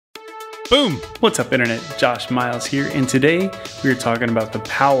Boom! What's up, Internet? Josh Miles here, and today we are talking about the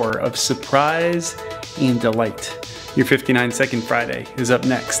power of surprise and delight. Your 59-second Friday is up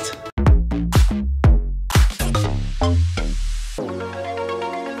next.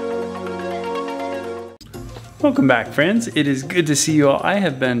 Welcome back, friends. It is good to see you all. I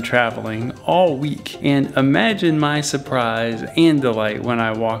have been traveling all week, and imagine my surprise and delight when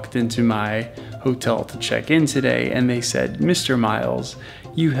I walked into my hotel to check in today and they said, Mr. Miles,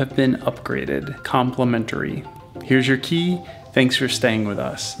 you have been upgraded, complimentary. Here's your key. Thanks for staying with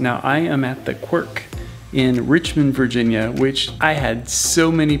us. Now, I am at the Quirk in Richmond, Virginia, which I had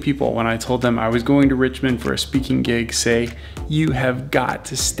so many people when I told them I was going to Richmond for a speaking gig say, you have got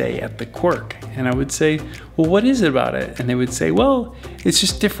to stay at the Quirk. And I would say, well, what is it about it? And they would say, well, it's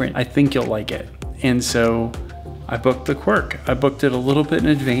just different. I think you'll like it. And so I booked the Quirk. I booked it a little bit in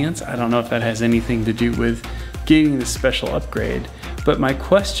advance. I don't know if that has anything to do with getting the special upgrade, but my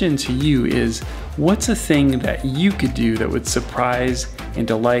question to you is, what's a thing that you could do that would surprise and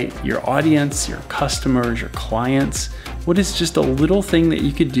delight your audience, your customers, your clients? What is just a little thing that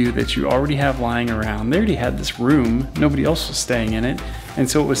you could do that you already have lying around? They already had this room, nobody else was staying in it, and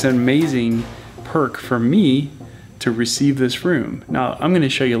so it was an amazing perk for me to receive this room. Now, I'm gonna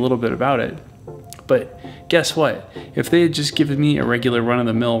show you a little bit about it, but guess what? If they had just given me a regular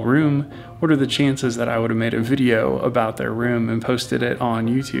run-of-the-mill room, what are the chances that I would have made a video about their room and posted it on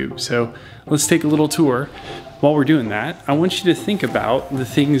YouTube? So let's take a little tour. While we're doing that, I want you to think about the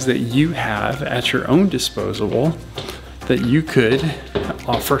things that you have at your own disposal that you could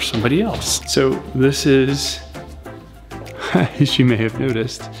offer somebody else. So this is, as you may have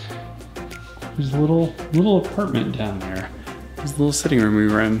noticed, there's a little apartment down there. There's a little sitting room we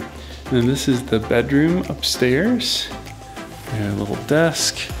were in. And then this is the bedroom upstairs. We have a little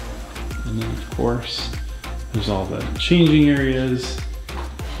desk. And then of course, there's all the changing areas.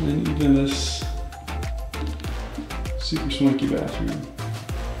 And even this super swanky bathroom.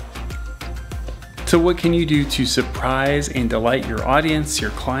 So what can you do to surprise and delight your audience,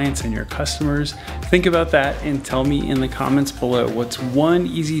 your clients, and your customers? Think about that and tell me in the comments below what's one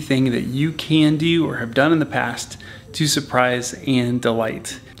easy thing that you can do or have done in the past to surprise and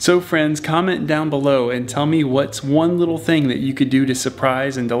delight. So friends, comment down below and tell me what's one little thing that you could do to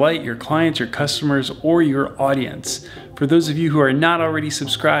surprise and delight your clients, your customers, or your audience. For those of you who are not already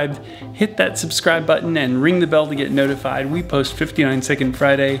subscribed, hit that subscribe button and ring the bell to get notified. We post 59-second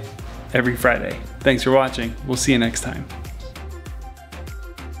Friday every Friday. Thanks for watching. We'll see you next time.